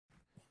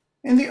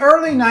In the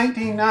early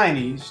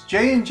 1990s,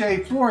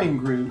 J&J Flooring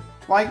Group,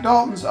 like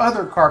Dalton's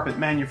other carpet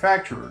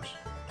manufacturers,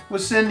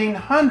 was sending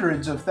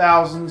hundreds of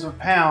thousands of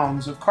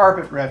pounds of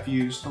carpet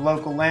refuse to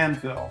local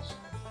landfills.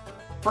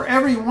 For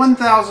every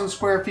 1,000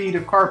 square feet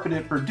of carpet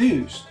it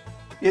produced,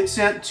 it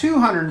sent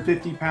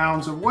 250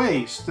 pounds of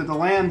waste to the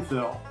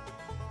landfill,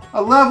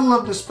 a level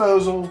of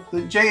disposal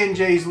that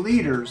J&J's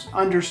leaders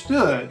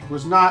understood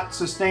was not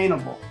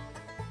sustainable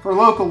for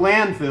local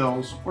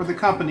landfills or the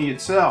company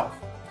itself.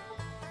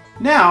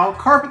 Now,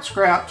 carpet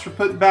scraps are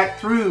put back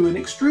through an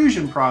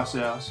extrusion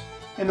process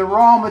and the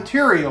raw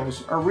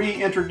materials are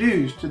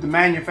reintroduced to the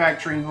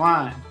manufacturing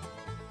line.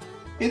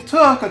 It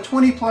took a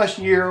 20-plus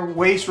year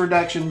waste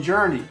reduction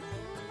journey,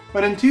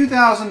 but in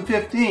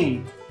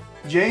 2015,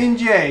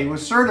 J&J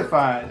was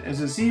certified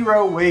as a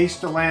zero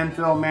waste to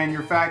landfill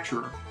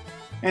manufacturer,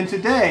 and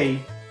today,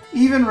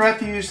 even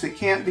refuse that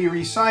can't be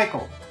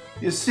recycled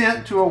is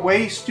sent to a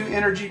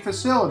waste-to-energy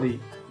facility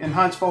in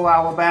Huntsville,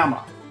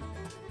 Alabama.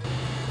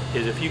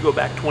 If you go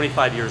back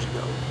 25 years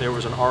ago, there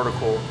was an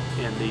article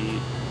in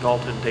the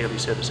Dalton Daily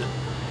Citizen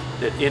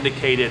that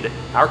indicated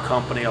our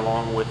company,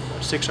 along with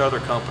 6 other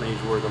companies,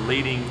 were the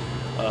leading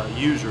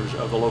users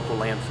of the local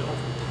landfill.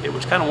 It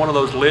was kind of one of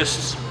those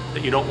lists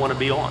that you don't want to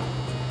be on.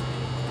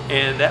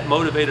 And that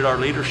motivated our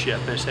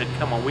leadership. They said,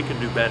 come on, we can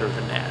do better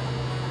than that.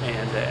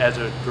 And as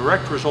a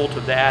direct result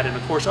of that, and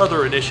of course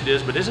other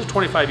initiatives, but this is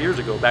 25 years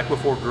ago, back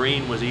before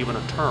green was even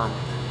a term,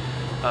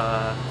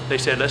 they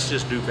said, let's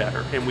just do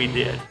better, and we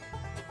did.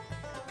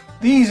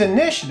 These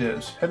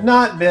initiatives have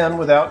not been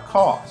without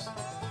cost.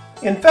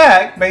 In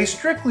fact, based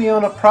strictly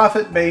on a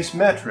profit-based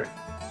metric,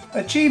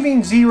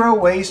 achieving zero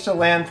waste to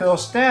landfill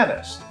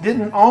status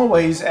didn't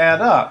always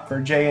add up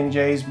for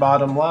J&J's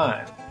bottom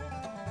line.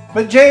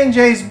 But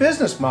J&J's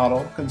business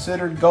model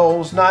considered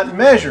goals not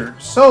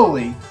measured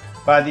solely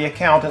by the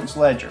accountant's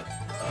ledger.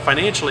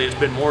 Financially, it's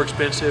been more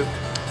expensive,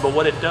 but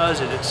what it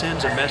does is it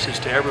sends a message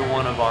to every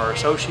one of our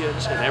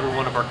associates and every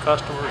one of our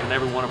customers and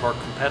every one of our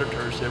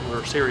competitors that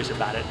we're serious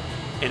about it,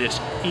 and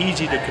it's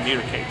easy to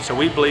communicate. So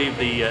we believe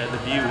the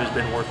view has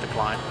been worth the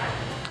climb.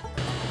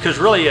 Because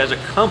really, as a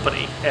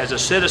company, as a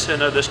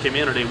citizen of this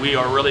community, we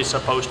are really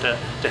supposed to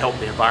help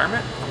the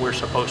environment. We're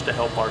supposed to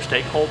help our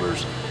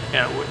stakeholders,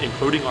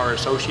 including our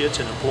associates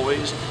and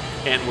employees,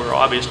 and we're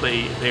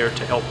obviously there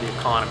to help the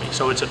economy.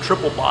 So it's a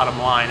triple bottom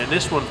line, and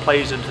this one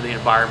plays into the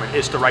environment.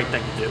 It's the right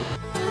thing to do.